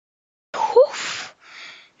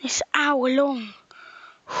It's hour long.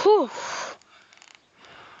 Whew.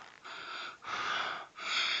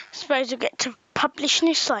 Suppose I get to publish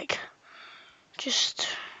this like just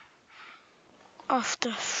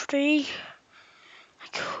after 3.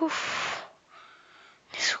 Like, whew.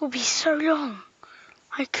 This will be so long.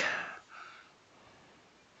 Like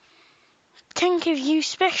 10K view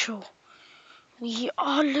special. We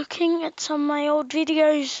are looking at some of my old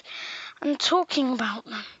videos and talking about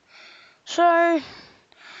them. So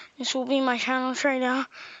this will be my channel trailer.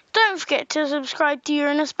 Don't forget to subscribe to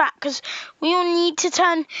Uranus Bat, because we will need to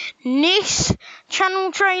turn this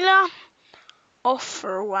channel trailer off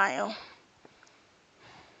for a while.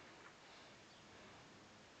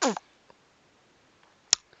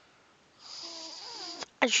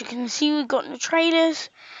 As you can see, we've got the trailers,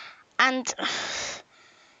 and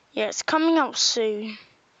yeah, it's coming out soon.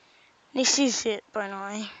 This is it by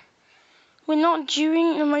now. We're not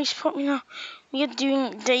doing the most popular, we are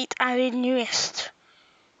doing date added newest.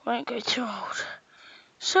 Won't go too old.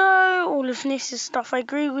 So all of this is stuff I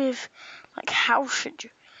agree with, like how should you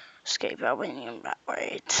escape albanian bat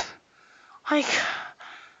raid? Like,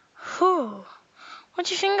 whew. What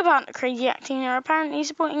do you think about the crazy acting? They're apparently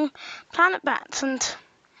supporting planet bats, and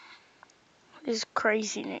this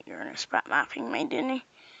crazy that Uranus bat mapping made in a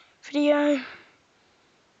video.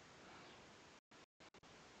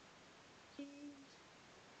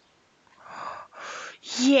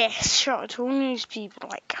 Yes, shout out to all news people.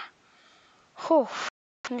 Like, oh,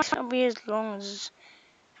 this won't be as long as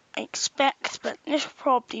I expect, but this will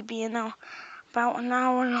probably be about an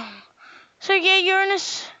hour long. So yeah,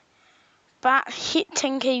 Uranus bat hit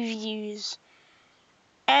 10K views.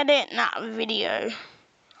 Edit that video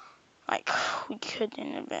like we could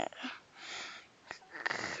in a bit.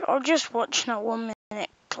 I'll just watch that 1 minute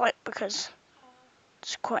clip because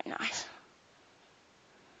it's quite nice.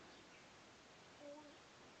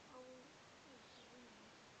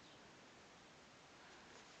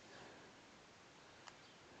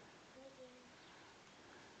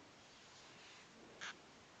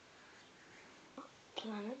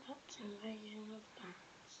 Planet Bats invasion of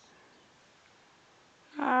bats.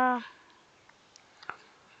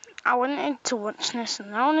 I wanted to watch this, and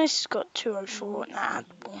now this has got 204 and I had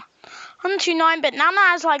 129, but now that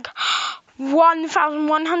has like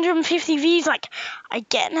 1,150 views. Like, I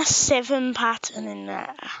get a 7 pattern in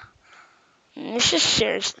there. And this is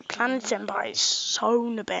seriously, Planet Empire is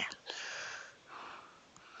so the best.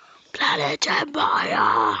 Planet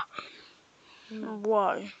Empire!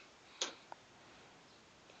 Whoa.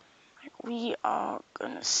 Like, we are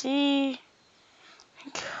gonna see.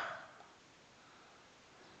 Like,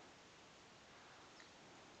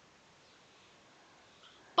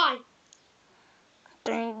 Bye.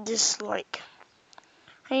 don't dislike.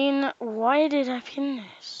 I mean, why did I pin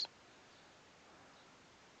this?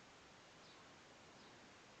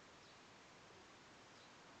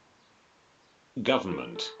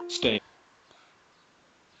 Government, state.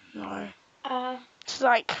 No. It's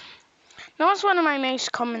like, that was one of my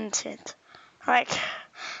most commented. Like,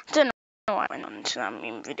 I don't know why I went on to that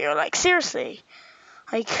meme video. Like, seriously.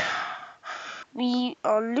 Like, we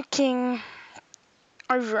are looking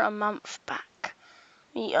over a month back.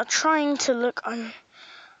 We are trying to look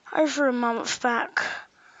over a month back.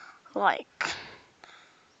 Like,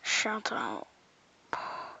 shout out.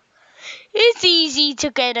 It's easy to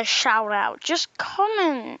get a shout out. Just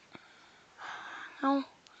comment. No.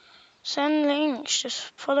 Send links.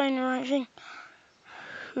 Just following the right thing.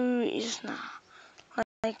 Who is now?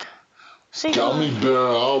 Like, see. Gummy Bear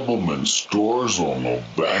album in stores on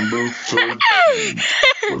November 13th.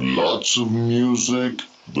 With lots of music,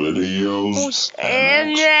 videos,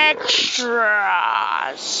 and extras.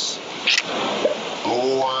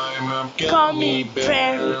 Oh, I'm a Gummy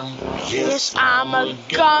bear. Yes, I'm a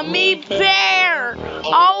gummy bear.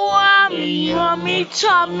 Oh, I'm a yummy,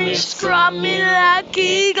 tummy, scrummy,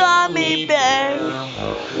 lucky gummy bear.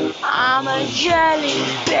 I'm a jelly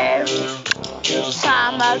bear. Yes,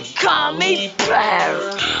 I'm a gummy bear.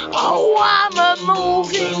 Oh, I'm a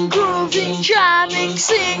moving, grooving, jamming,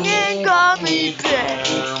 singing gummy bear.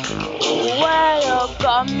 Oh, well, a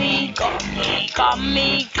gummy.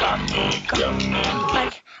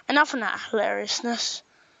 Like, enough of that hilariousness.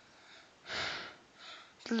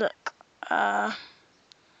 Look,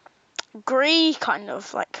 agree, kind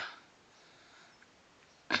of, like,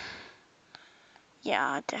 yeah,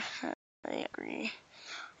 I definitely agree.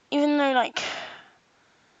 Even though, like,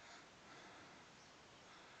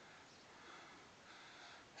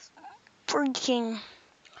 freaking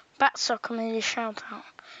Batsucker made a shout out.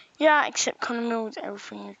 Yeah, except Connor Mills,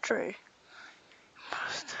 everything is true.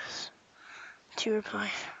 Imposters. To reply.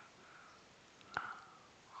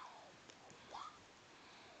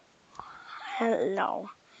 Hello.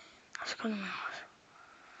 That's kind of nice.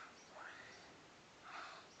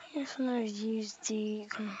 I guess I'm going to use the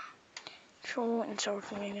control and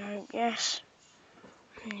social media. Yes.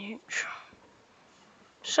 Neutral.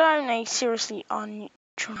 So, they seriously are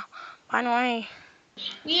neutral. By the way,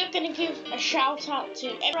 we are going to give a shout out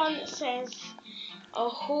to everyone that says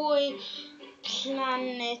ahoy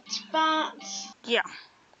planet bats. Yeah.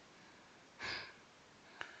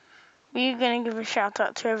 We're going to give a shout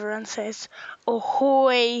out to everyone that says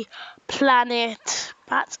ahoy planet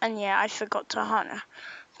bats. And yeah, I forgot to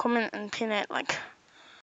comment and pin it. Like,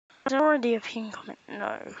 there's already a pin comment.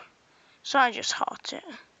 No. So I just heart it.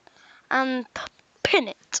 And pin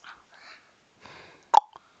it.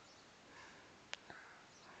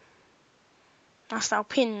 That's now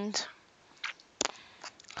pinned.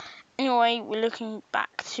 Anyway, we're looking back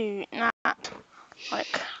to that.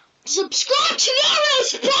 Like, subscribe to the other.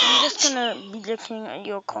 I'm just gonna be looking at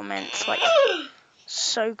your comments. Like,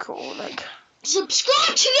 so cool. Like,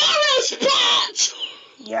 subscribe to the other spot.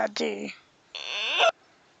 Yeah, I do.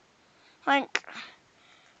 Like,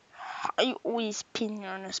 I always pin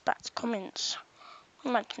your honest bat's comments.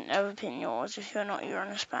 I might never pin yours if you're not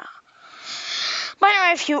Uranus Bat. By the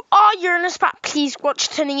way, if you are Uranus Bat, please watch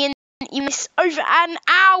Turning In. You miss over an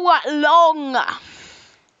hour long.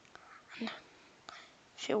 And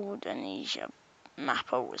Indonesia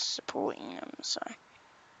Mappa was supporting them, so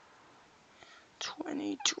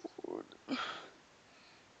 22.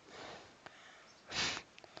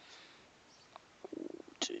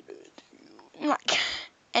 Like,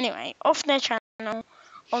 anyway, off their channel,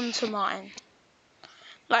 onto mine.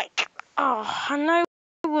 Like, oh, I know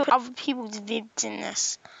other people's vids in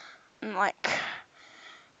this, and like,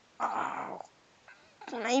 oh,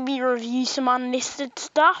 maybe review some unlisted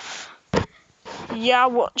stuff. Yeah,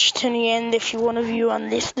 watch to the end if you want to view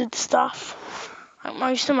unlisted stuff. Like,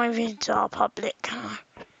 most of my vids are public.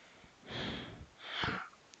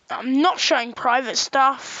 I'm not showing private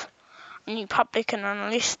stuff. Only public and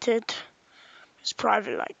unlisted. It's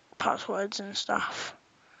private, like passwords and stuff.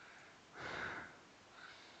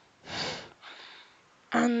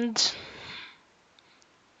 And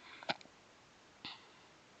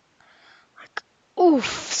like, oof,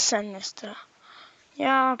 Sinister.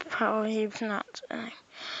 Yeah, probably not.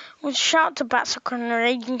 Well, shout out to Batsoccer and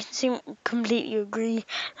Raging Consume. Completely agree.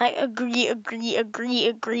 Like, agree.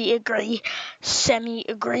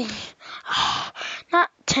 Semi-agree. Oh, that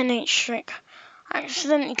 10-8 trick. I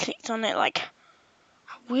accidentally clicked on it. Like,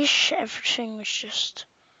 I wish everything was just,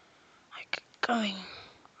 like, going.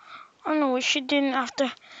 I don't know, I wish you didn't have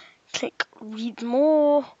to click read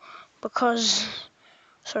more. Because,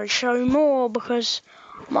 sorry, show more. Because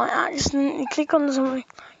I might accidentally click on something.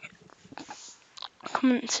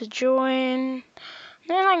 Comment to join.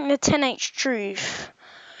 Then like the 10H truth.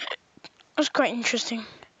 That's quite interesting.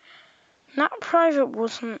 That private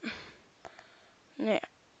wasn't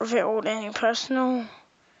revealed any personal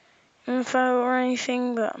info or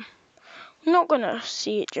anything, but I'm not gonna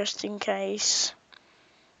see it just in case.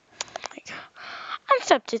 Like,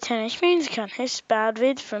 unsub to 10H music on this bad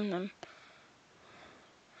vid from them.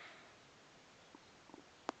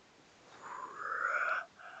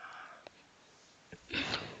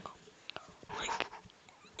 Like,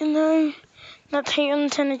 you know, that hate on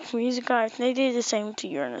 10H music guys, they did the same to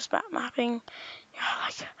Uranus bat mapping. Yeah,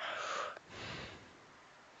 like,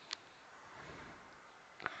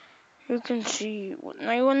 you can see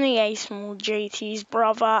no one the A small JT's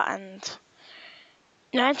brother and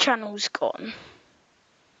their channel's gone.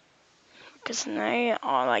 Because they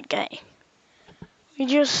are like gay. We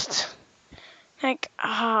just like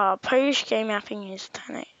Polish game mapping is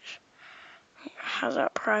 10H. It has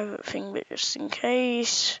that private thing, but just in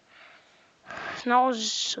case. Now I'll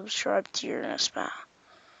just subscribe to Uranus Bat.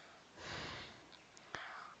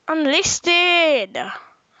 Unlisted! I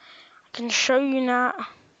can show you that.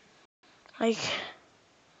 Like,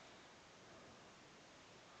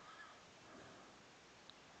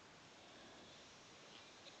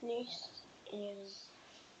 this is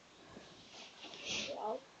shout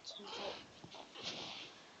out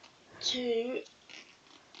to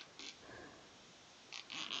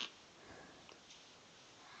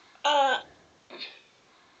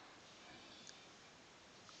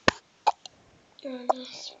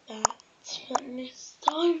Uranus Bat. But this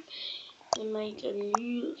time I made a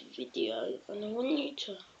new video and I want you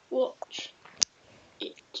to watch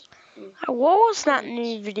it. What was that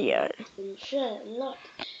new video? And share and like,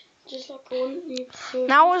 just like I want you to.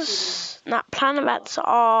 That was that Planet Bats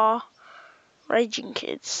are Raging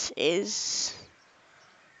Kids is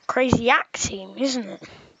Crazy Yak Team, isn't it?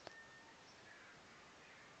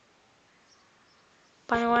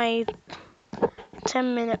 By the way,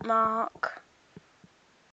 10-minute mark.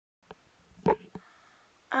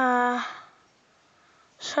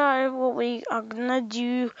 So what we are gonna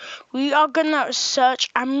do, we are gonna search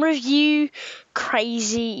and review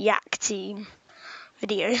Crazy Yak Team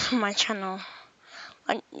videos on my channel.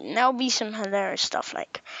 Like, there'll be some hilarious stuff,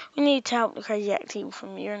 like, we need to help the Crazy Yak Team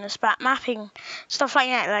from Uranus bat mapping, stuff like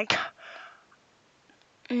that, like,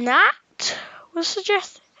 Nat was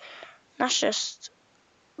suggested. That's just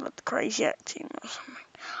what the Crazy Yak Team or something.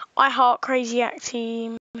 I heart Crazy Yak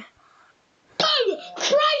Team.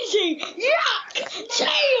 Crazy Yak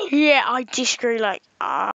Team! Yeah, I disagree, like,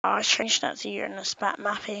 I changed that to Uranus bat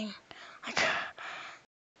mapping. Like,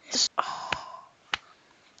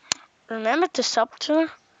 remember to sub to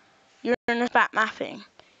Uranus bat mapping.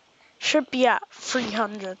 Should be at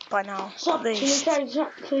 300 by now. Sub at least.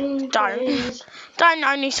 Don't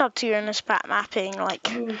only sub to Uranus bat mapping. Like,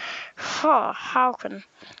 how can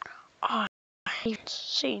I haven't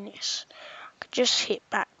seen this? I could just hit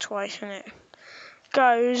back twice and it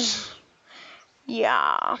goes.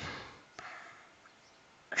 Yeah.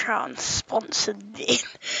 Try on sponsored vid.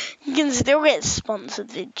 You can still get sponsored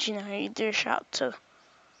vid. You know, you do a shout to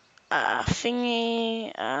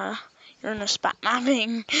thingy. Uranus bat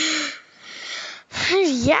mapping.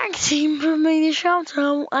 Yak Team made a shout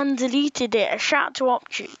out and deleted it. A shout to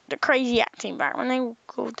OpTube, the Crazy Yak Team, back when they were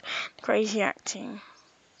called the Crazy Yak Team.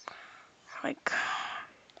 Like,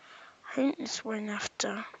 I think this went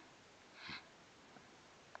after.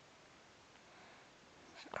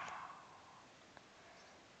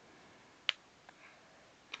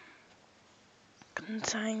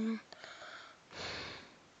 Contain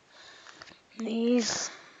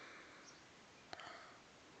these.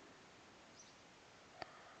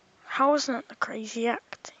 How wasn't it the Crazy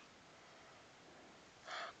Yak Team?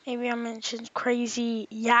 Maybe I mentioned Crazy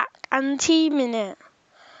Yak and Team in it.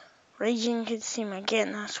 Raging Kids Team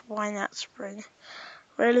again, that's why that's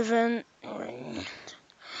relevant.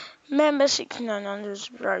 Remember 6900's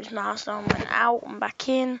Rose Milestone went out and back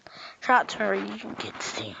in. Shout out to Raging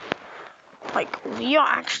Kids Team. Like, we are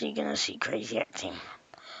actually gonna see Crazy Yak Team.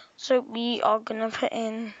 So we are gonna put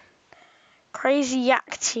in Crazy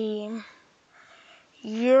Yak Team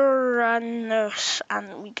Uranus,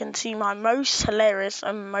 and we can see my most hilarious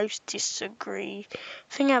and most disagree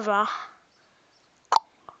thing ever.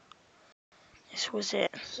 This was it.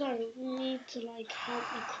 So we need to like help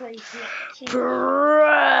the Crazy Yak Team.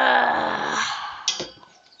 Bruh.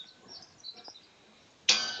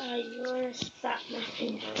 Uranus bat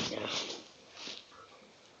mapping right now.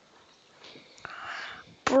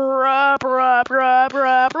 Bruh, bruh, bruh,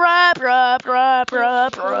 bruh, bruh, bruh, bruh, bruh, bruh,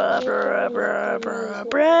 bruh, bruh, bruh,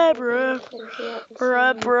 bruh, bruh.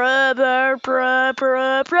 Bruh, bruh, bruh, bruh,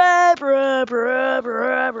 bruh, bruh, bruh, bruh,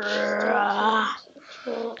 bruh, bruh.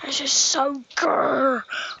 That's just so good.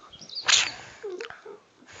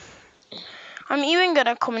 I'm even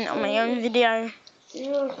gonna comment on my own video.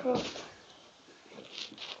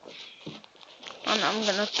 And I'm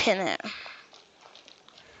gonna pin it.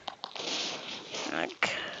 Like,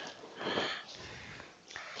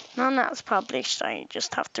 none that's published, so you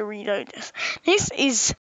just have to reload this. This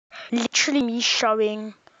is literally me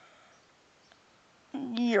showing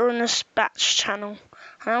Uranus Batch channel.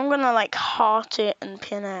 And I'm gonna like heart it and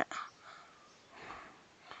pin it.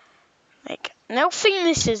 Like, they'll think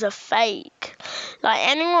this is a fake. Like,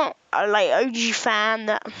 anyone, like OG fan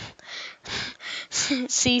that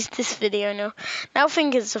sees this video now, they'll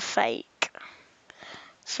think it's a fake.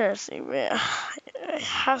 Seriously, it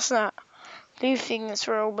has that. Do think it's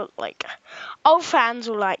real, but like, old fans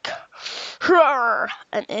will like,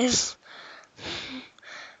 and this,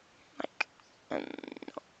 like, and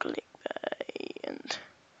click and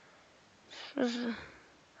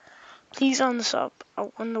please unsub. I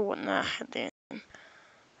wonder what that had in.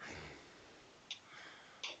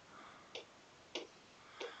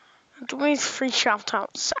 And always free shout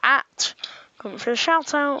outs at come for a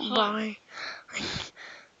shout out by.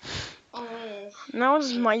 Now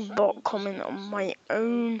is my bot comment on my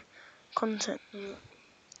own content.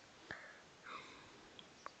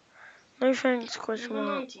 No thanks, question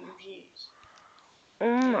mark. 19 views.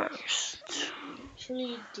 Almost.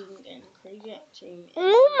 Actually didn't get a Crazy Yak Team.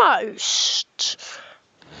 Almost.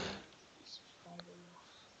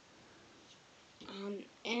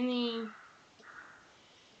 Any.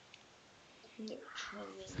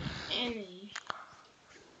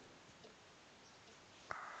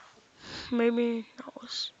 Maybe that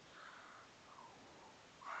was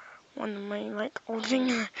one of my like old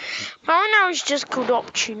things. My one now is just called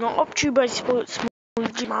OpTube, not OpTube by Sports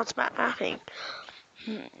Smarts Map Mapping.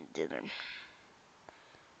 Didn't.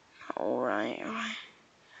 Alright.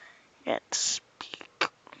 Let's speak.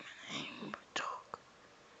 talk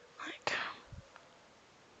like.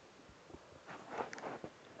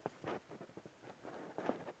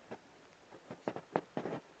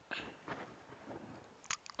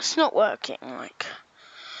 It's not working, like.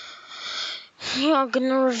 We are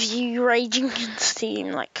gonna review Raging Against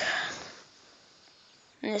Steam, like.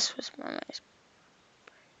 And this was my most.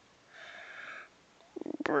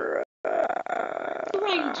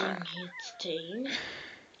 Raging Hits team.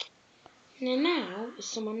 Now is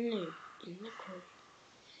someone new in the crew.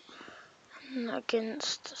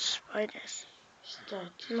 Against the spiders.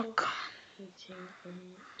 Started off eating on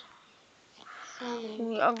time.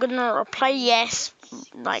 We are gonna reply yes,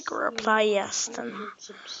 like reply yes, then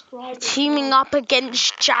teaming up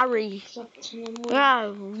against Jerry.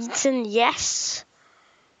 Yeah, written yes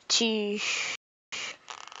to,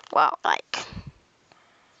 well, like.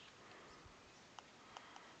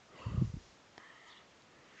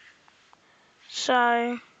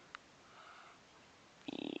 So,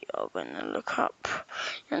 you're gonna look up,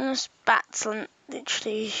 and this bat's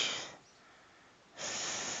literally.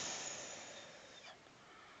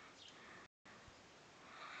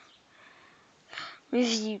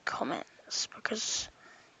 Review comments, because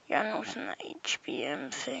you're not in the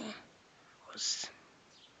HBM thing was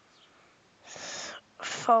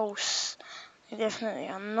false. They definitely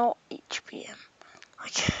are not HBM.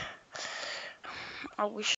 Like, I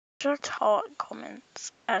wish I could heart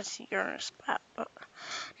comments as you're in a spat, but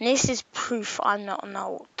this is proof I'm not an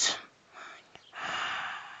alt.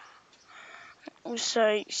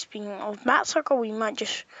 Also, speaking of Matt Sucker, we might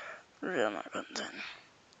just ruin our content.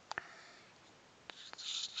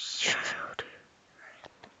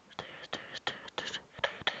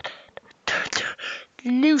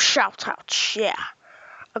 New shoutouts, yeah.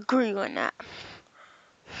 Agree on that.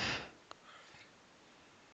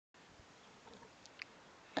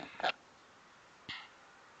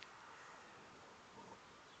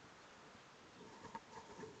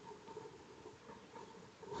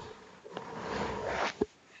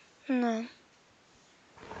 No.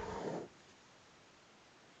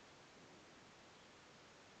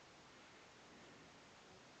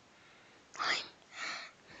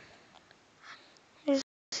 This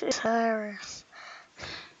is hilarious.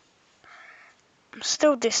 I'm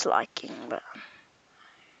still disliking, but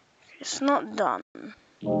it's not done.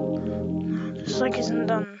 Dislike isn't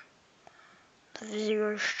done. The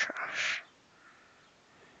video is trash.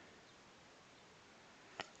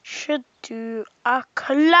 Should do a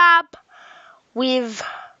collab with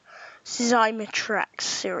Zymatrax,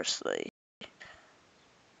 seriously.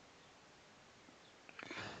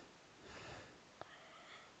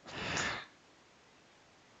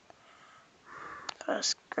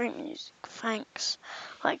 That's great music, thanks.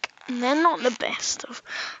 Like, they're not the best of.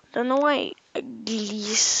 I don't know why at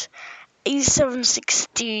least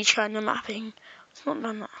A760 China mapping. It's not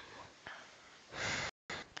done that.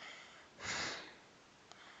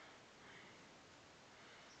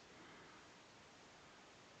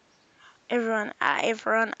 Everyone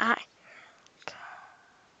at.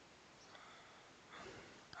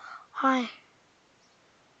 Hi.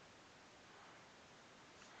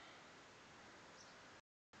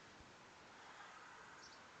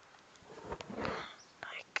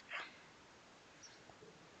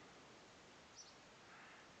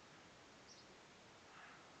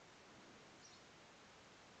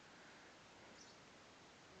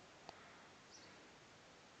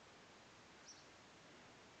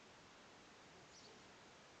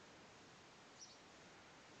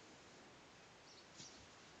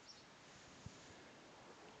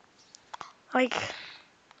 Like,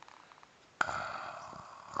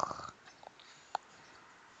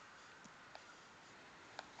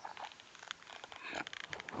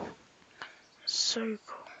 so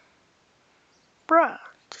cool. Bruh,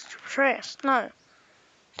 did you betray us? No.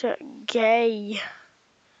 Gay.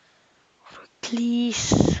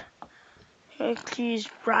 Please. Please,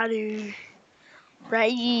 Radu.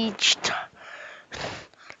 Raged.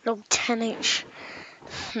 Log 10H.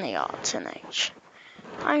 They are 10H.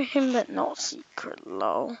 I'm him, but not secret,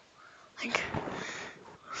 lol. Like,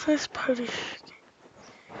 this Polish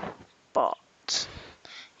bot.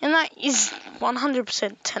 And that is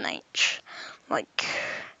 100% 10H. Like,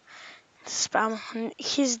 spam on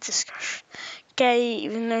his discussion. Gay,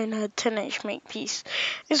 even though no 10H make peace.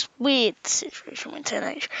 It's weird situation with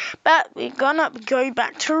 10H. But we're gonna go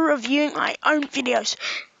back to reviewing my own videos.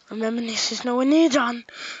 Remember, this is nowhere near done.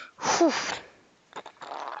 Whew.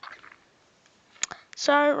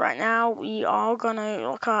 So right now we are gonna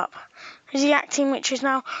look up the acting, which is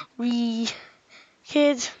now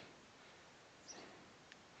Kid,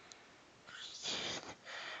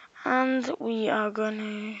 and we are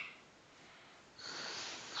gonna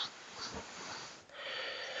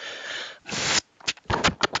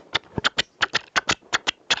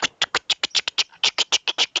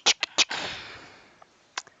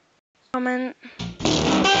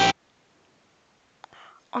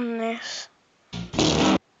on this.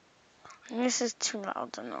 And this is too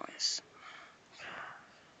loud a noise.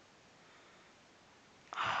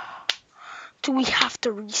 Do we have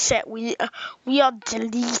to reset? We are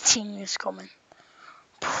deleting this comment.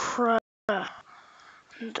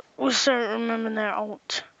 And also remember their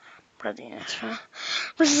alt readiness.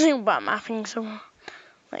 This is the thing about mapping, so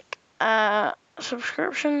like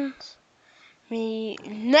subscriptions. Me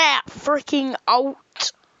now freaking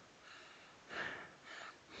alt.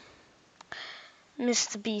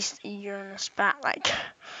 Mr. Beast, you're in a spat, like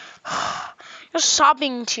you're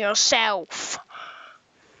sobbing to yourself.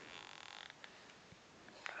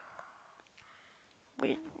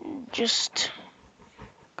 We're just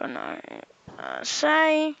gonna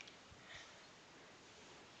say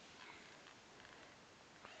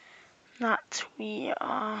that we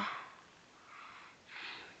are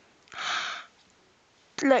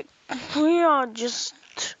just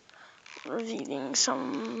revealing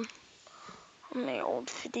some of my old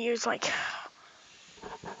videos. Like,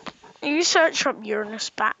 you search up Uranus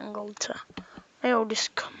Bat and go to my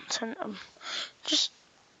oldest content. Just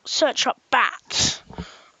search up bats.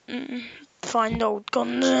 Find old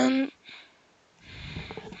content.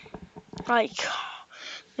 Like,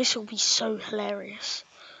 this will be so hilarious.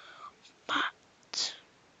 But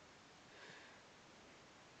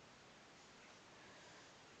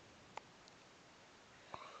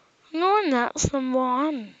no, and that's the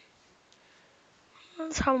one.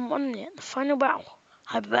 That's how I won it. The final battle.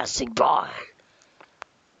 Hyperbastic Ball.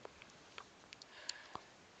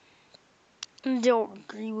 And don't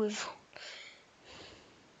agree with.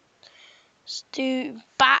 Let's do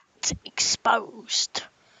Bat Exposed.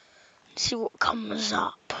 See what comes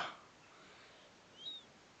up.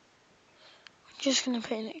 I'm just gonna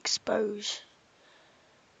put in expose.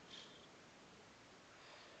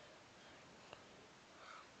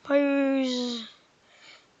 Pose.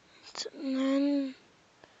 And then.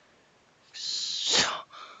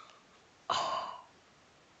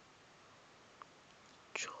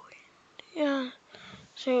 Yeah.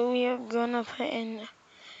 So we are gonna put in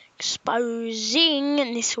exposing,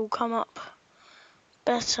 and this will come up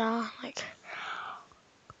better. Like.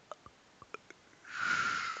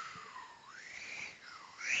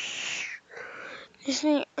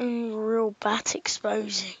 Isn't it real bat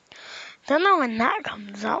exposing? Don't know when that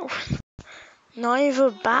comes up.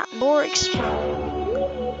 Neither bat nor expose.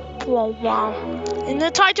 Wow. In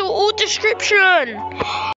the title or description.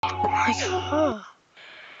 Like,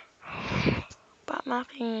 bat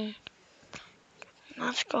mapping.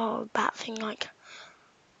 That's got a bat thing. Like,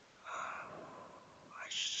 I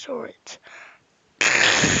saw it.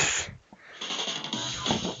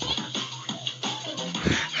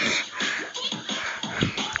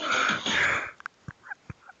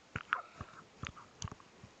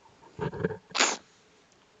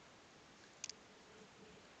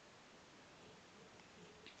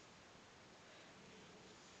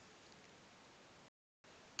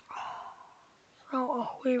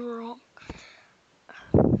 Oh, we were wrong.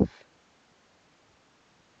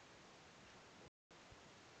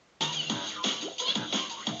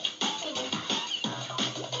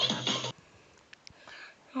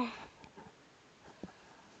 Oh.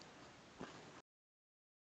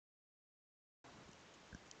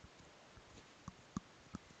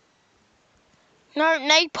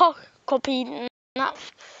 No, copied that.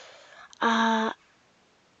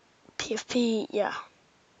 PFP, yeah.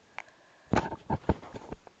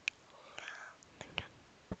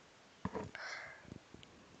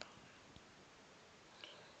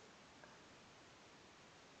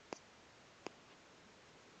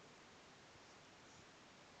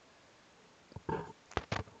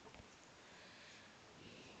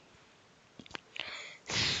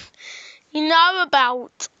 You know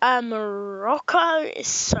about Morocco? It's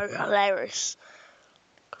so hilarious.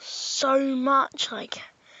 So much, like,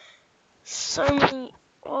 so many,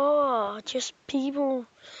 just people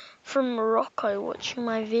from Morocco watching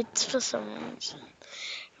my vids for some reason.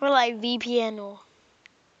 Or like VPN or...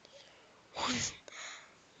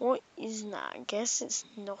 What is that? I guess it's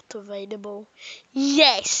not available.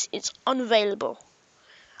 Yes, it's unavailable.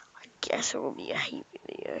 I guess it will be a hate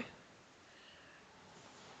video.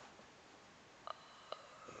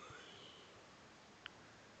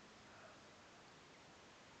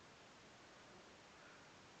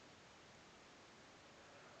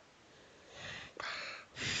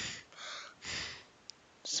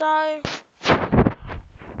 So,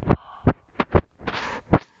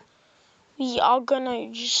 we are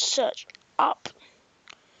gonna just search up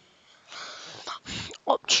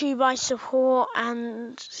OpTube I support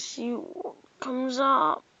and see what comes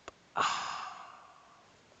up.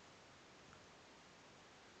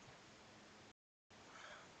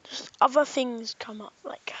 just other things come up,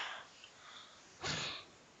 like,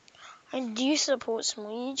 I do support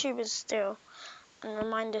small YouTubers still, and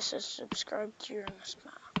remind us to subscribe during this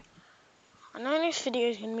matter. I know this video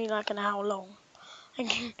is going to be like an hour long.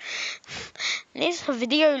 This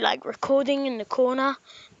video, like, recording in the corner,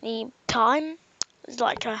 the time is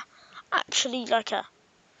actually like a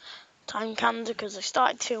time counter, because I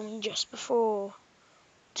started filming just before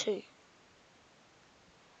 2.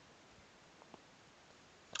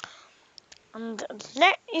 And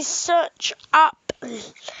let's search up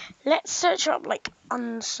like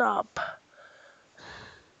unsub,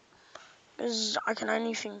 because I can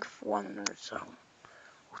only think of one result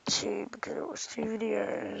or 2, because it was 2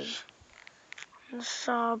 videos.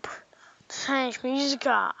 Unsub, change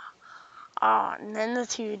musica. And then the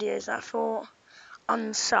 2 videos I thought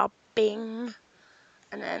unsubbing,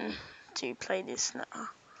 and then 2 playlists now.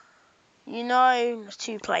 You know, the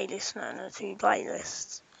 2 playlists now, and the 2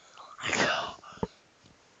 playlists.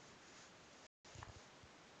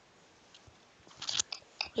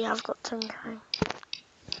 Yeah, I've got 10k.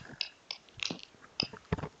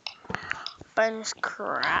 Bonus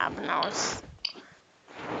crab, and I was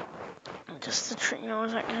just a trick. I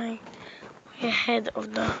was actually way ahead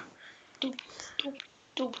of the.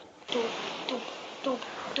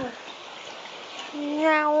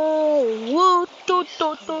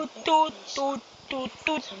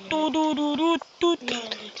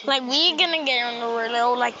 Like, we're gonna get on the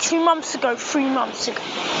road like 2 months ago, 3 months ago.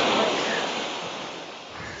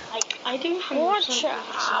 I do have Watch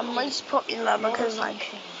most popular, because like,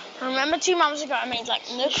 remember 2 months ago I made like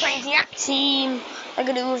the Crazy Act team, like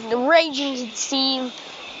it was the Raging Kids team,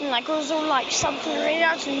 and like it was all like sub to the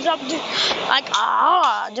reactions, sub to like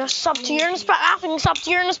just sub to Uranus back mapping, sub to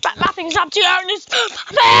Uranus back mapping, sub to Uranus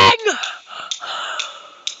mapping,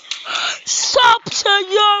 sub to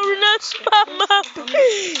Uranus back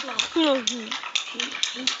mapping.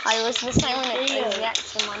 I was the same when it Crazy Act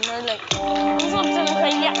team. I know, like, sub to the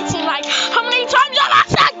Crazy Act team, like, how many times have I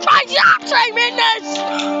said Crazy Act team in this?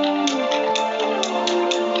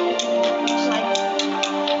 It's like,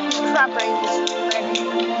 crab rays ready.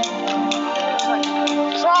 It's like,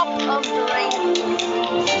 drop of the rain.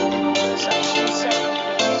 So she said,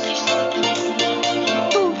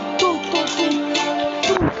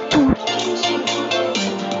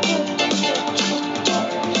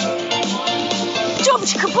 jump,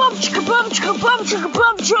 chicka bump, chicka bump, chicka bump, chicka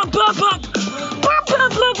bump, jump, bump, bump.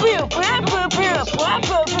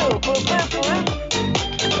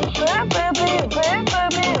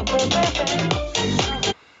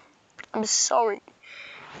 I'm sorry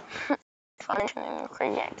for mentioning the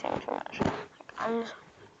Crazy Act team too much. Like, I'm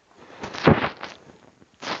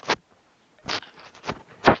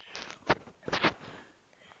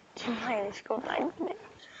to play this called like this.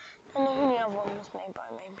 And then the other one was made by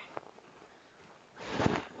maybe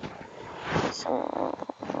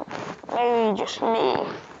maybe just me.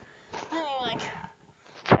 Maybe like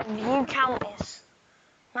view count is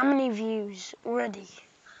how many views already?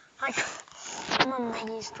 Like, I'm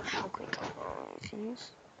amazed at how quick I've got all these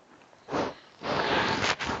views.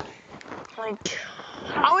 Like,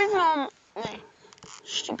 I was on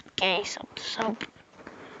stupid gay sub.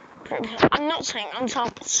 I'm not saying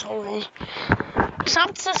unsub, sorry.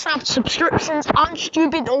 Sub to sub subscriptions aren't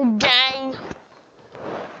stupid or gay.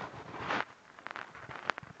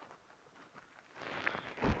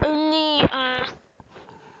 Only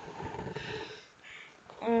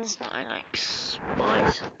ones that I like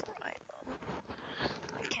spice up right on.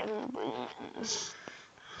 Like Kevin Williams.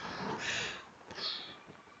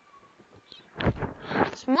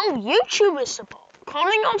 Small YouTuber support.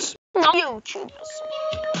 Calling on small YouTubers.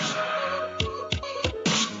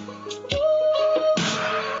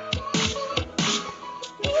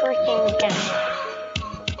 Freaking gay.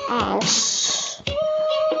 I'm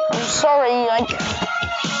sorry, like,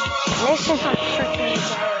 this is like freaking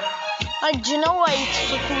gay. Like, do you know why it's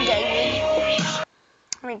freaking gay?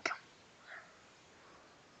 Like,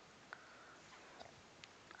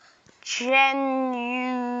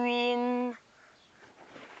 genuine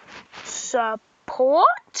support?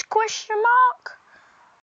 Question mark?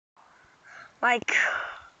 Like,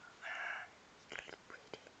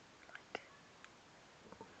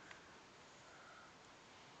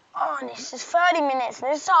 oh, this is 30 minutes,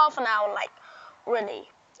 this is half an hour, like, really.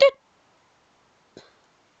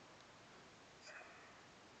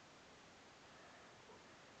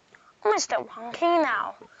 I'm still 1k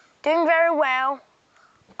now. Doing very well.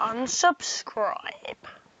 Unsubscribe.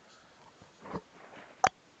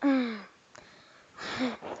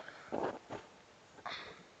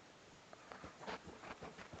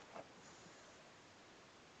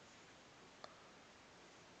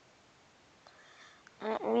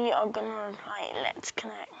 We are gonna reply, let's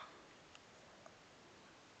connect.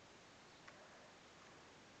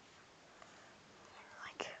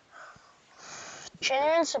 Like,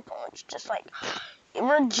 genuine support, just like, it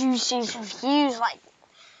reduces views, like,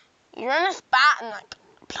 Uranus Bat and like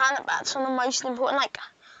Planet Bats are the most important. Like,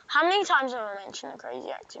 how many times have I mentioned the crazy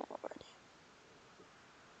acting already?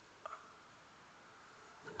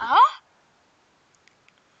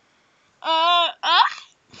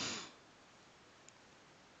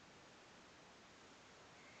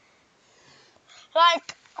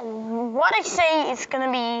 Like, what I say is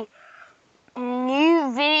gonna be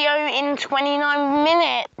new video in 29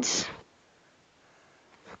 minutes.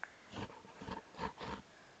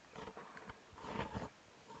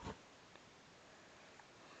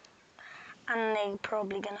 And they're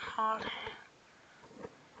probably gonna hard.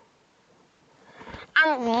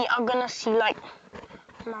 And we are gonna see like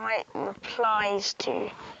my replies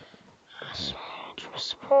to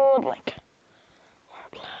support, like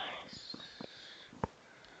replies,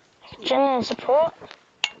 like genuine support,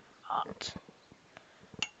 art.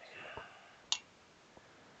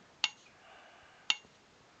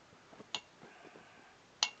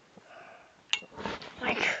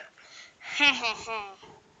 Like,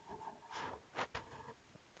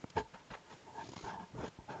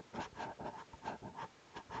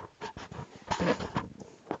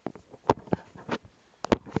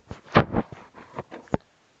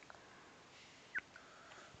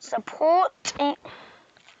 support.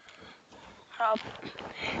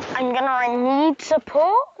 I'm gonna need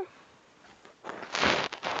support.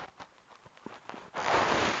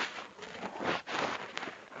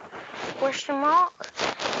 Question mark.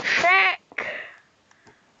 Check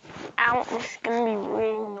out. This is gonna be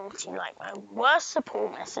really naughty. Like my worst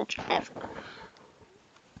support message ever.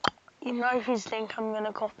 You know whose link I'm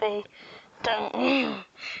gonna copy? Don't you?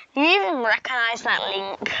 You even recognize that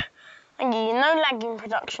link? Like, you know, Lagging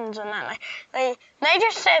Productions and that. Like, they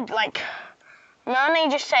just said like, no, they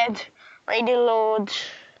just said Radio Lord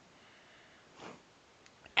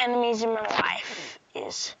Enemies in My Life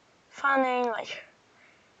is funny, like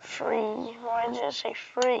free. Why did it say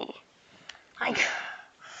free? Like,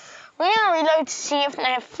 we're gonna reload to see if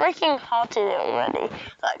they're freaking hearted it already.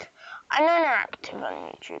 Like, I know they're active on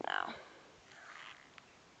YouTube now.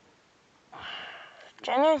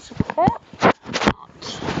 Genuine support.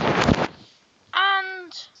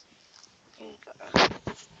 And here you go.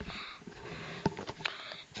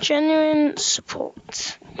 Genuine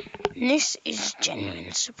support. This is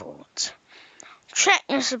genuine support. Check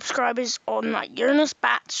your subscribers on like Uranus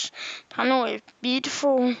Bats channel with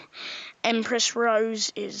beautiful Empress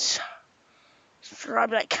Rose is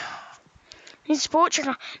subscribe like his support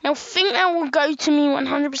channel. Now think that will go to me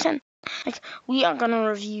 100%. Like, we are gonna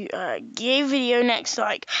review a gay video next.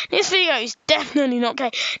 Like, this video is definitely not gay.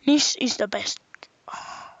 This is the best.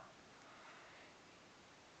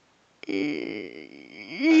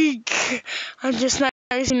 I'm just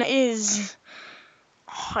noticing it is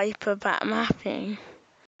hyper bat mapping.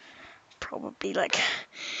 Probably like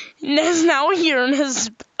there's now Uranus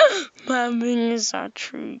mapping is our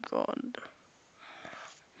true god.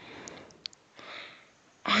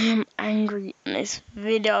 I am angry in this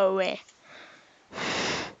video.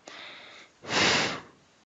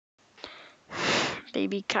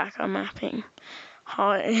 Baby caca mapping.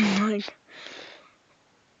 Hi,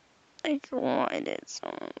 like why did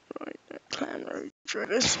someone write that Clan Rojo?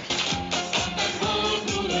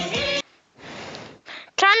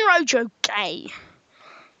 Clan Rojo gay.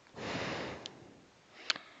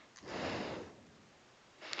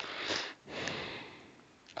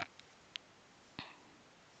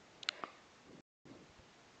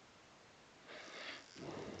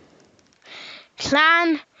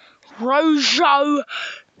 Clan Rojo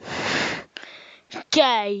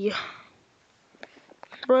gay.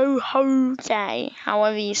 Rojo gay.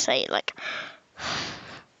 However you say it, like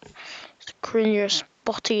the cringiest,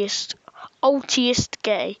 bottiest, ultiest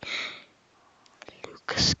gay.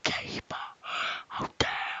 Lucas Gaber. How dare.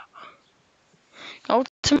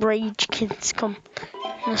 Ultimate rage kids come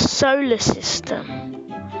in the solar system.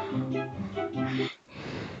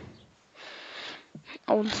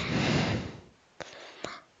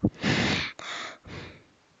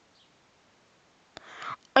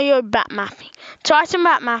 Ayo bat mapping. Titan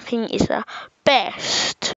bat mapping is the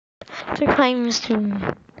best. To claims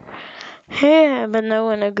to here, but no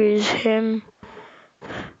one agrees with him.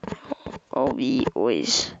 Or we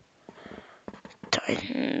always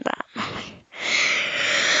Titan bat mapping.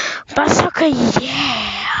 But okay,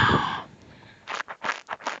 yeah.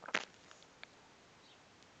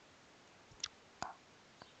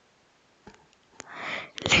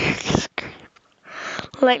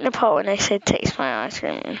 like the part when they said taste my ice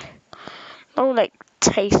cream. Oh, like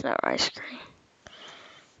taste their ice cream.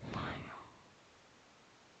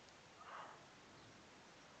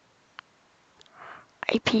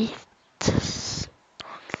 Lappitas.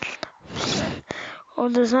 Or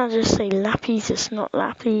does that just say lappitas, not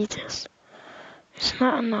lappitas? Isn't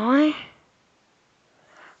that an I?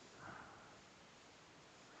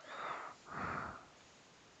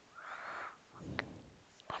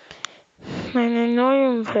 No, not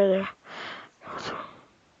even further.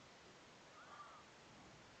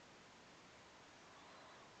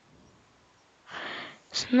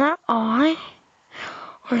 Isn't that I?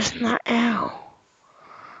 Or isn't that L?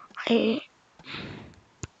 I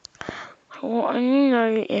will only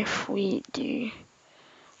know if we do.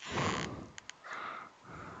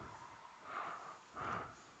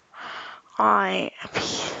 I.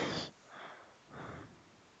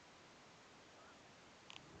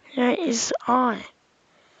 That is I.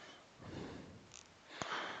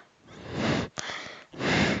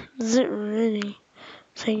 Does it really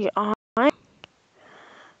say I?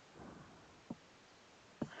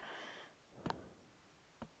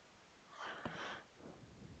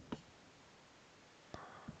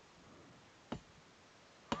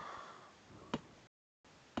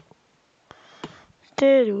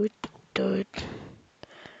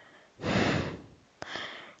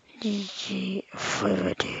 GG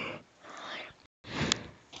forever.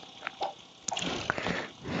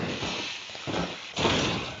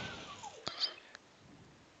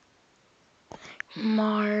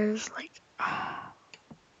 Mars, like.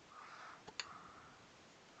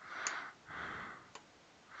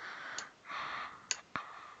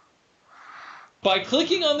 By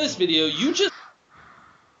clicking on this video, you just...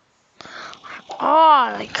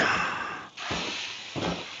 Oh, like.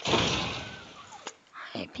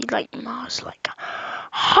 Maybe like Mars, like.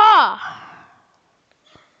 Ha!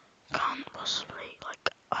 Can't possibly, like.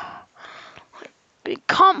 It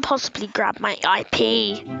can't possibly grab my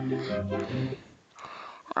IP.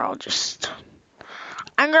 Or I'll just.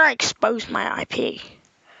 I'm gonna expose my IP.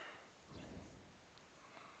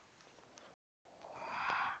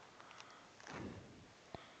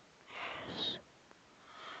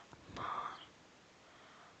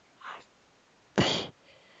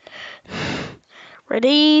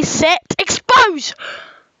 Ready, set, expose!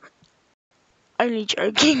 Only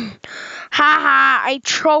joking. Haha, I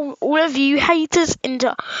troll all of you haters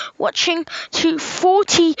into watching to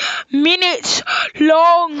 40 minutes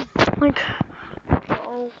long. Like,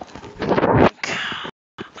 oh, like,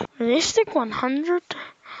 realistic 100?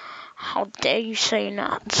 How dare you say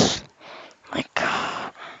that? Like,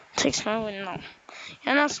 takes my win now.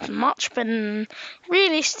 And that's much better than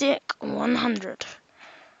realistic 100.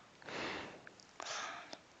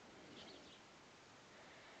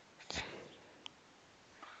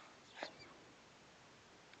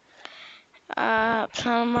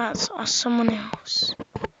 Planets are someone else.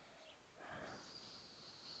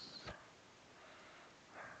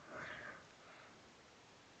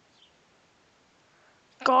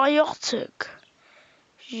 Chaotic.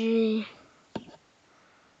 G.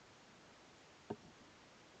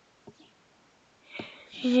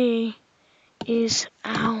 G is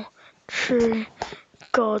our true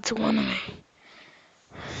God's one of me.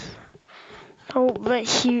 Oh, but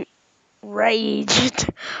he raged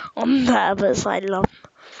on the other side. Love.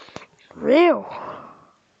 Real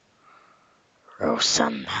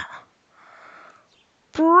sunbat.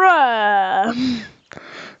 Bruh.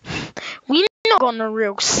 We not got a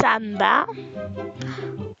real sandbat.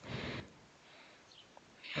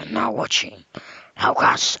 You're now watching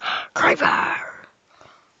Hellcast Creeper.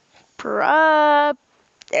 Bruh.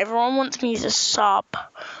 Everyone wants me to sub.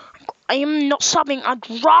 I am not subbing. I'd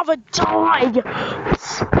rather die.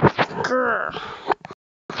 Grr.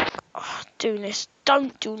 Oh, do this.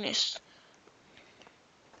 Don't do this.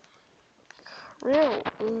 Real.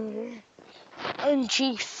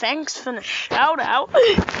 OMG, thanks for the shout out.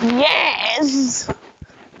 Yes!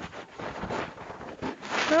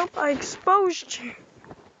 Hope I exposed you.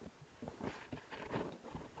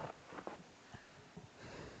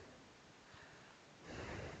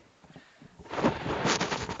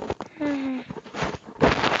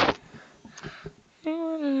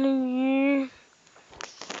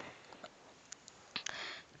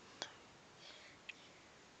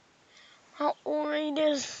 How old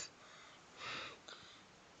is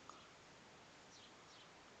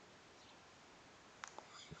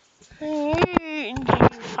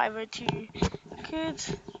 502. Good.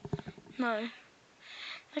 No.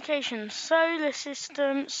 Location. Solar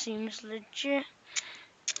system seems legit.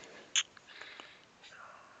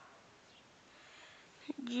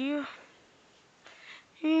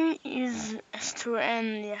 Who is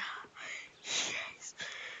S2N? Yeah. Yes.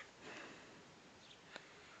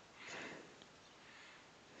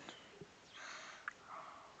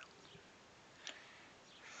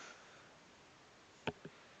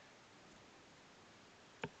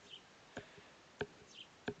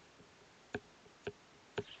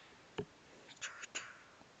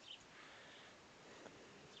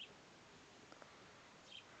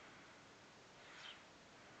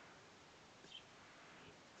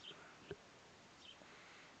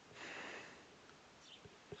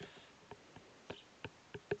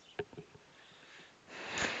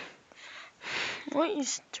 What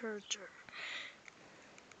is Turtle?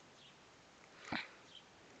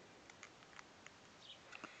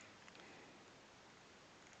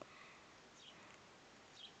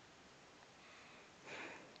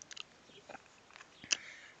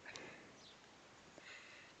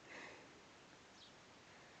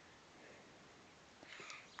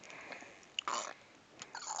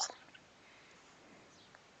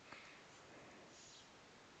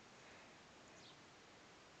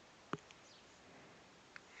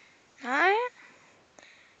 No.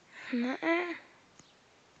 No.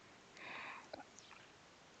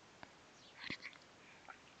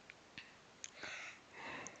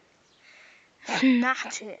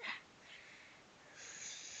 Not it.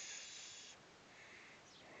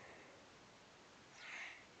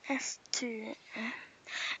 S2.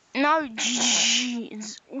 No, G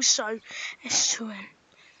is also S2N.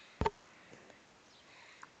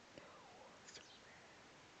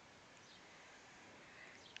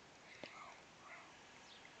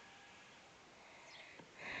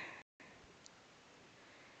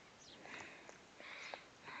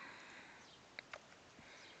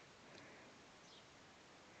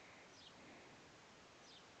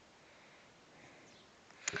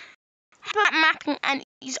 About mapping and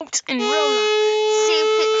results in real life. See if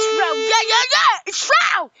it's real. Yeah, it's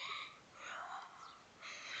real.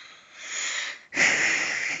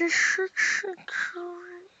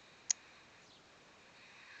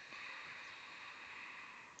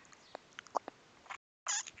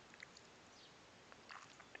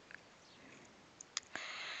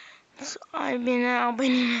 So I've been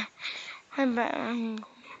I bet I'm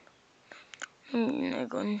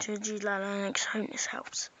going to do that next home. This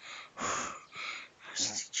helps.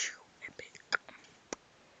 Epic.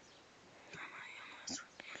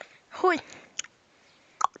 Hoi.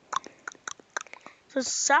 So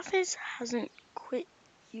Safis hasn't quit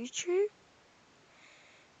YouTube.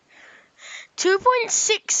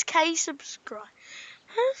 2.6k subscribers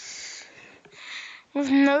with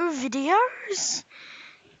no videos.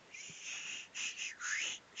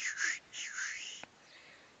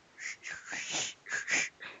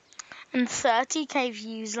 And 30k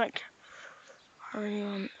views. Like, I really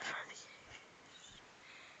want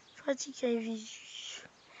 30k views.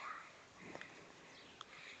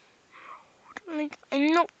 Like, I'm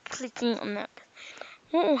not clicking on that.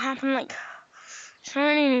 What will happen? Like, so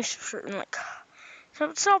many new subscriptions. Like,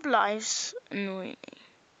 sub lives annoy me.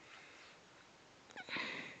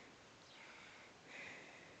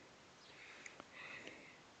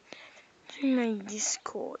 In my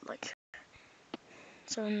Discord, like,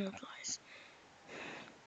 so many replies.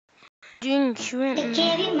 Doing Q&A.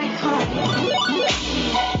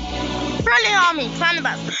 Broly Army, plan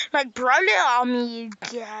about like Broly Army, you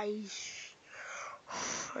guys.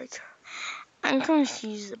 Like, I'm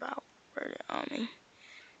confused about Broly Army.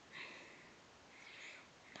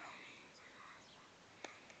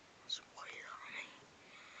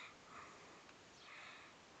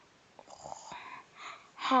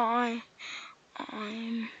 Hi,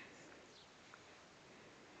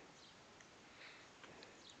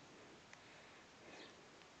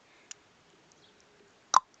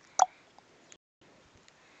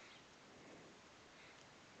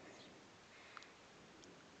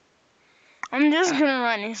 I'm just gonna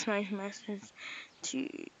write this nice message to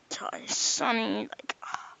Ty Sunny,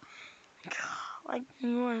 like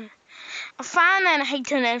you're a fan and a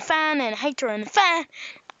hater and a fan and a hater and a fan.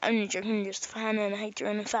 I'm only joking, just a fan and a hater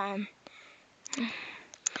and a fan.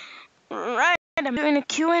 Right, I'm doing a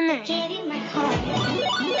Q&A.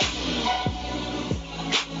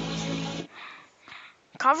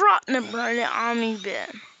 Cover up the Broly Army bit.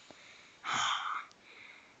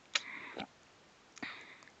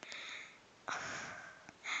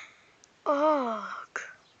 Ugh.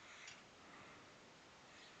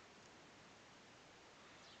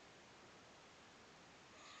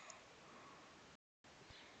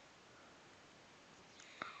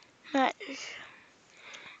 Like,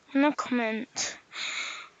 in a comment.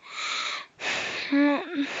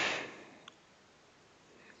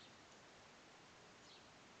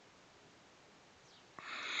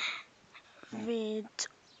 vid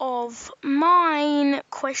of mine,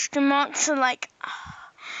 question mark. So like,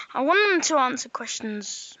 I want them to answer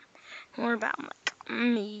questions more about like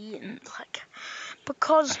me and like,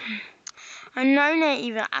 because I know they're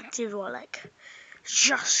either active or like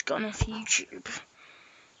just gone off YouTube.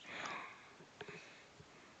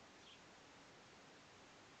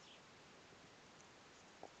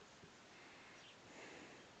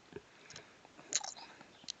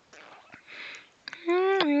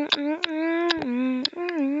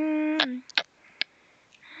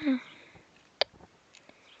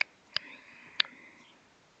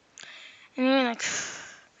 Anyway, like,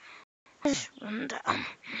 just run down.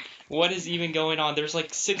 What is even going on? There's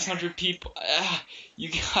like 600 people. You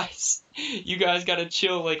guys gotta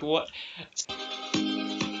chill. Like what?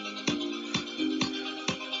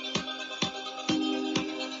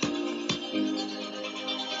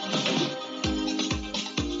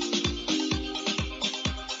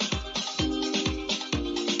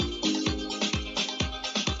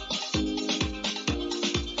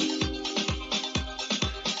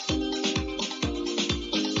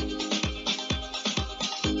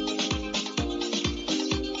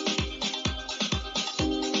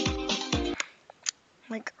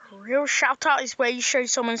 Like, a real shout out is where you show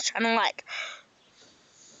someone's channel, like,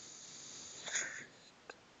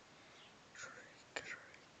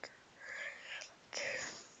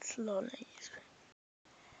 lollies,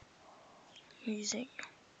 music,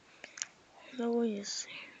 lawyers.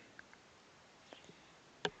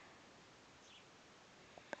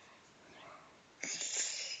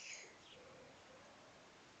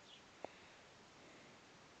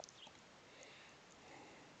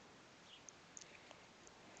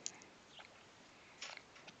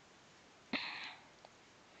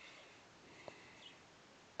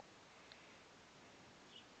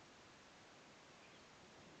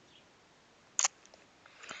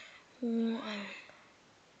 Wow.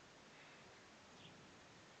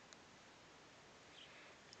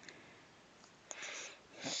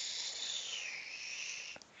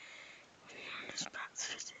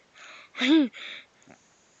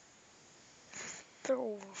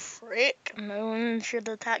 The frick? No one should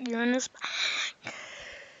attack you in this.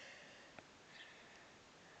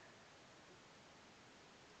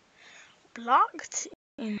 Blocked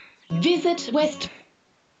in Visit West.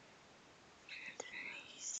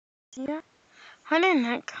 Indonesia? How did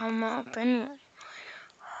that come up anyway?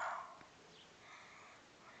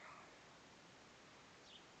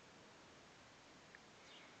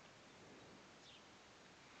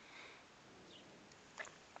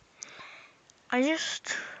 I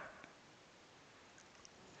just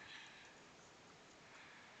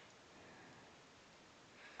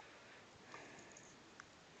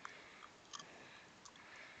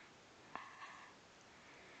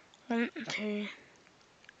want to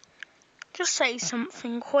just say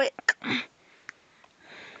something quick.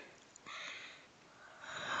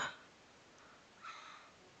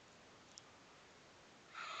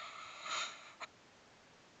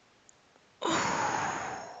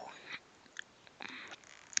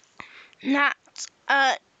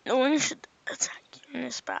 That no one should attack you in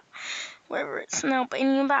this battle, whether it's an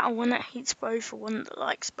Albanian battle, one that hates both, or one that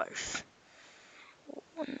likes both. Or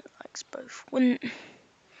one that likes both wouldn't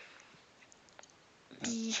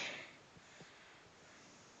be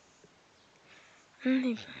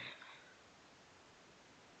like,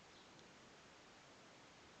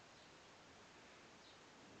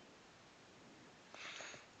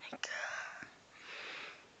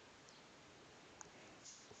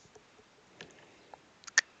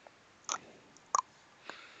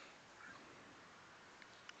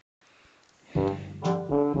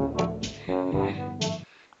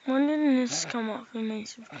 why didn't this come up in my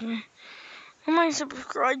subscribe? Am I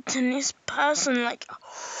subscribed to this person? Like,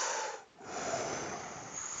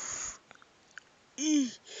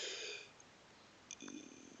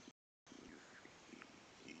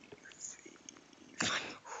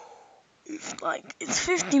 like, it's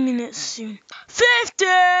 50 minutes soon. 50!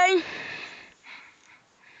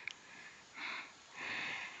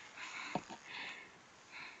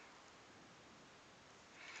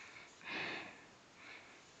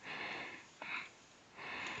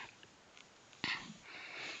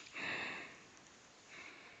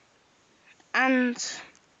 And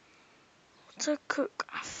to cook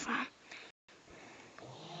a fat.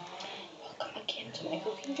 Welcome again to my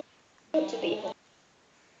cooking video.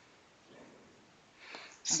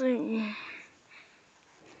 So,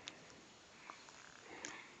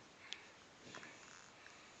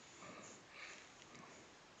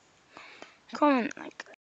 comment like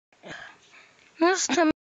just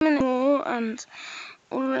a minute more, and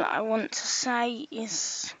all I want to say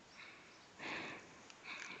is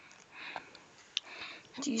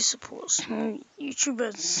Do you support small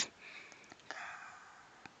YouTubers?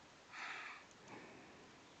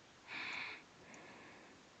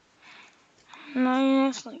 No,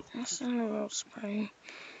 it's like this in the world spray.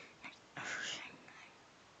 Everything.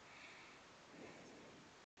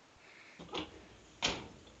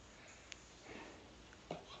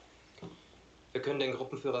 Wir können den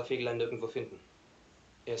Gruppenführer Fegeler nirgendwo finden.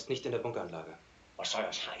 Er ist nicht in der Bunkeranlage. Was soll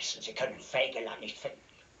das heißen? Sie können Fegeler nicht finden.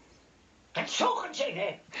 Dann suchen Sie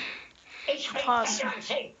ihn. Ich will Fegeler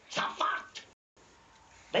sehen. Sofort.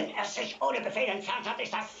 Wenn er sich ohne Befehl entfernt hat,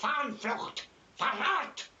 ist das Fahnenflucht.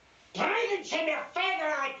 Verrat. Bringen Sie mir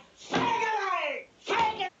Fegelei. Fegelei.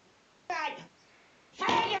 Fegelei.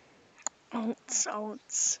 Fegelei.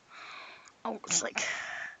 It's like,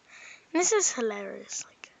 this is hilarious.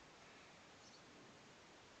 Like,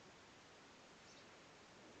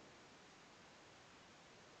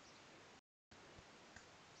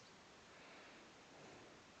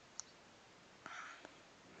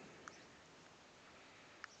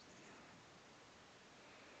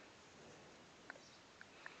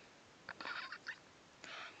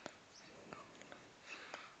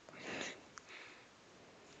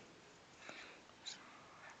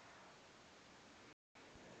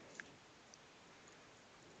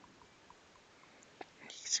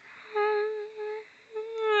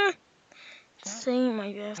 say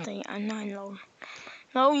my birthday and 9 lol.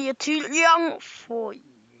 No, you're too young for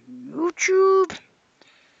YouTube.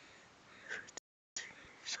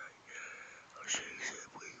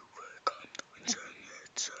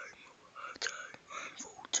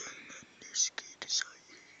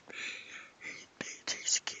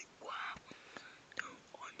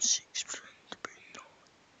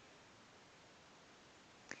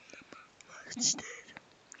 Instead,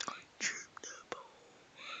 shoot the ball,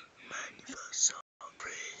 manifest on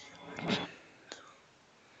free.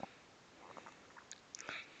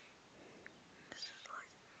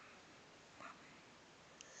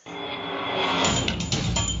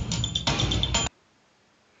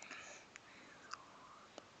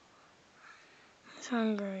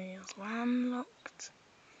 Hungary is landlocked.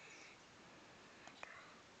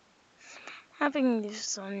 Having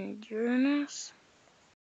this on Uranus.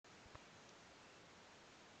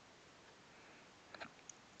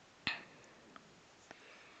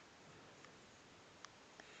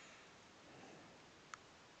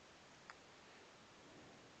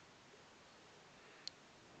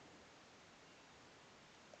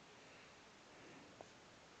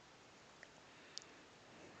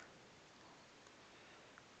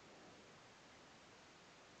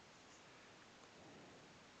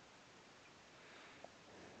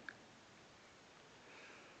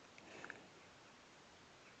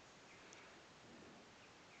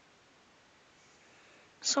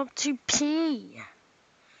 So to P.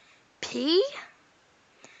 P?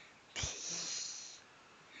 P.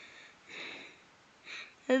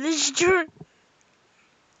 This is true.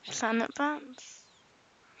 Planet Vans.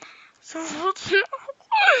 So what's now?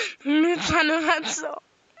 Planet Vans.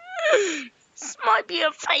 This might be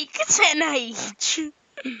a fake 10H.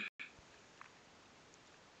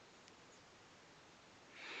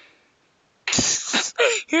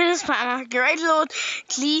 Uranus planet, Great Lord,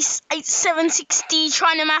 Cleese 8760,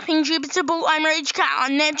 China mapping, Jupiter ball, I'm Rage Cat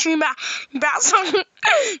on Neptune bats on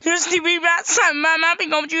just to be bats,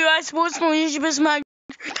 mapping of July sports, small YouTubers, mag,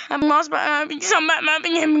 and Mars bat mapping, some bat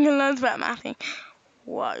mapping, and loads bat mapping.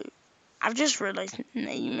 Whoa, I've just realised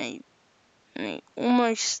they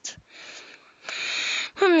almost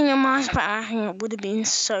putting a Mars bat mapping, it would have been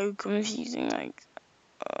so confusing, like.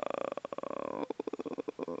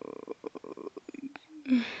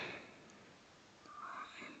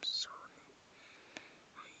 I'm sorry.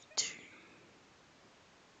 I do.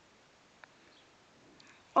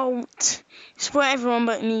 Alt. It's for everyone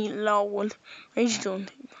but me, lol. Rage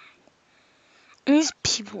don't. These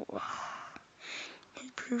people.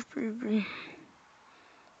 Proof.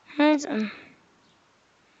 Right,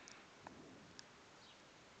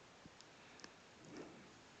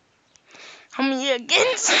 how many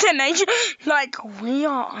against the nation? Like, we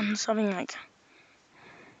are on something like.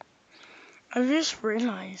 I just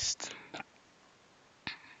realised.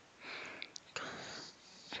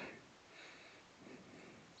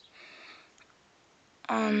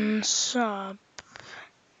 Sub.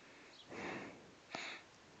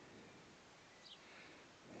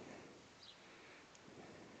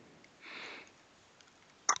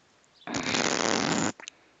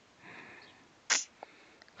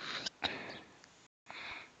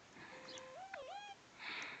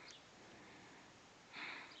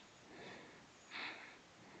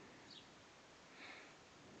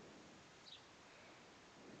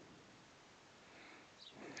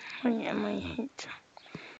 Yeah, my hit.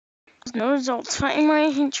 There's no results fighting my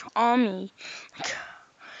hit army.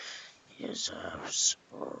 He deserves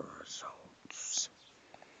results.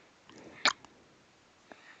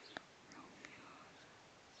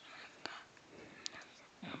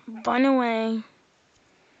 By the way,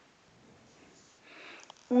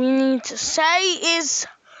 we need to say is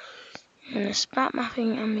when the spat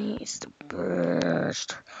mapping army is the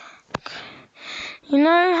best. You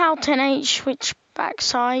know how 10H switch back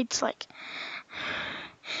sides, like,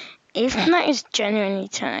 if that is genuinely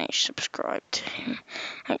 10H subscribed to him,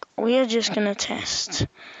 like, we are just gonna test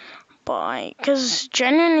by, because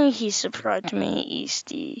genuinely he subscribed to me, he's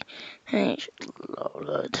the 10H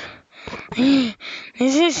Lord. This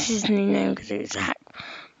is his new name because it's hack,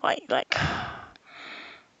 like,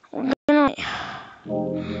 we're gonna,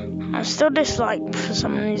 I still dislike for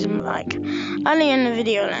some reason, like, early in the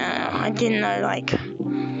video now, I didn't know, like,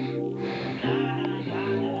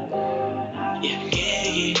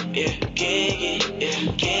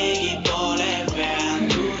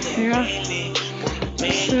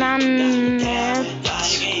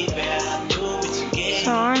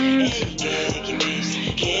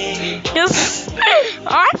 Yes,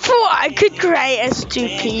 I thought I could create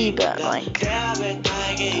S2P, but like,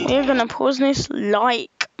 we're gonna pause this,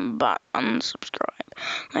 like, but unsubscribe.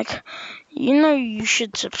 Like, you know you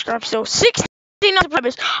should subscribe still. 69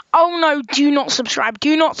 subscribers. Oh no, do not subscribe,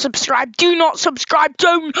 do not subscribe, do not subscribe,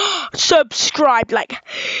 don't subscribe. Like,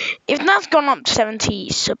 if that's gone up to 70,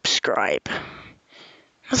 subscribe.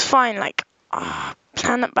 That's fine, like,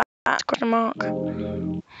 planet bat, question mark.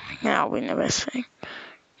 Now we know best thing.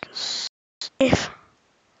 Because if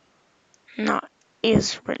that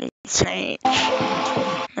is really insane,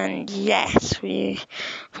 then yes, we've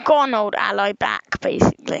got an old ally back,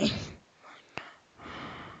 basically.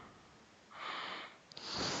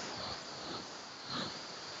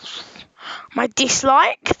 My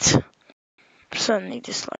disliked? Certainly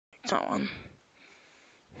disliked that one.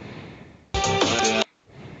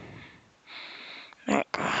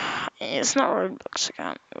 Like, it's not Roblox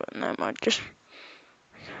account, but no mind, just...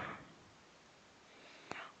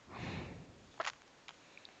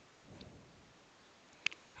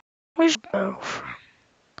 Where's your girlfriend?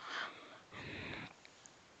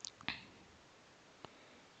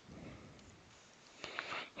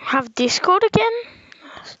 Have Discord again?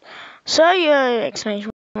 So, yeah,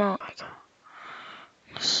 exclamation mark.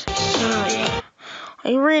 So, yeah. Are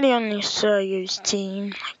you really on this Soyuz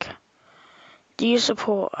team? Like, do you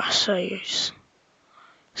support Soyuz?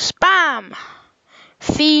 Spam!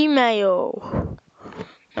 Female!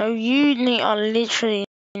 No, you are literally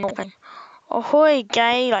nothing. Ahoy,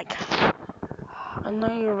 gay! Like, I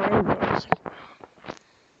know you're Roblox.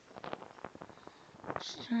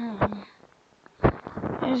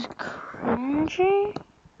 Is cringy?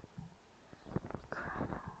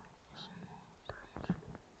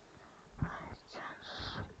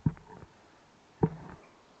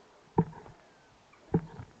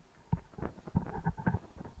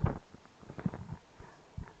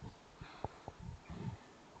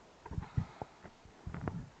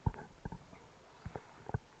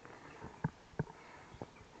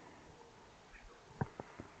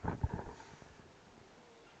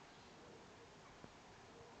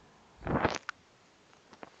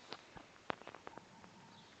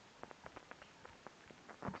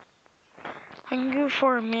 Thank you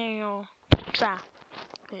for a meal. That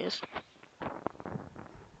is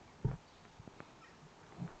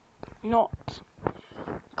not.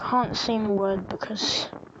 Can't say the word because.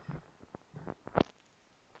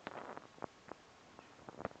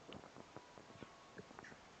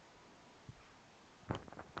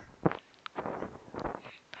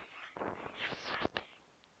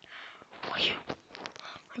 Like,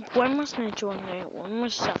 when was Ninja doing it? When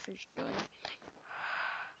was Savage doing it?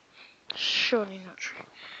 Surely not true.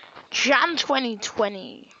 Jan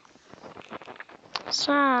 2020.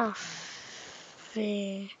 Savage.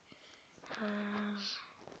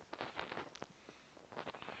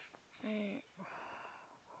 Wait,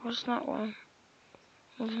 what's that one?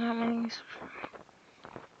 Wasn't that many subscribers?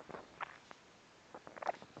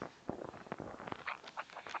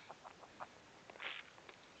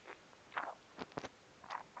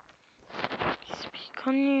 Speak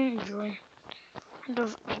on you, join. End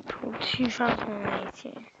of April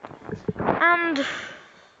 2018. And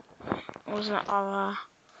what was that other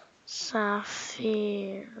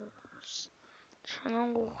Sapphire's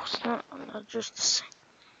channel? Was that just the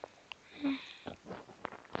same?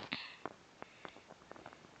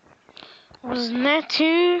 Wasn't there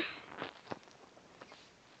two?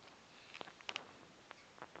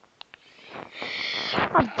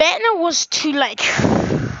 I bet there was two, like,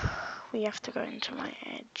 we have to go into my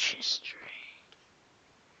Edge history.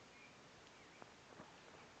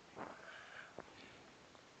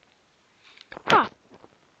 Ah!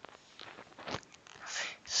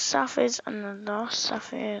 Sapphires, and the last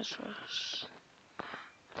sapphires was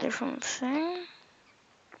a different thing.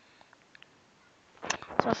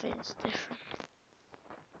 Sapphires different.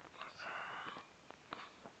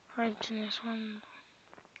 Right in this one.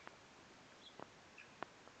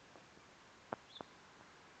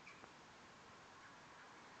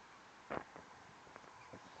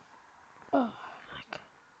 Oh,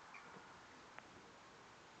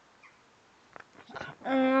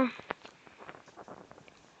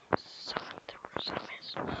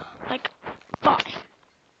 like 5.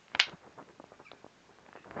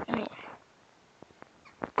 Anyway,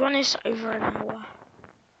 gone this over an hour.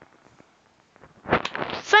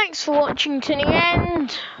 Thanks for watching to the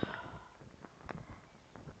end.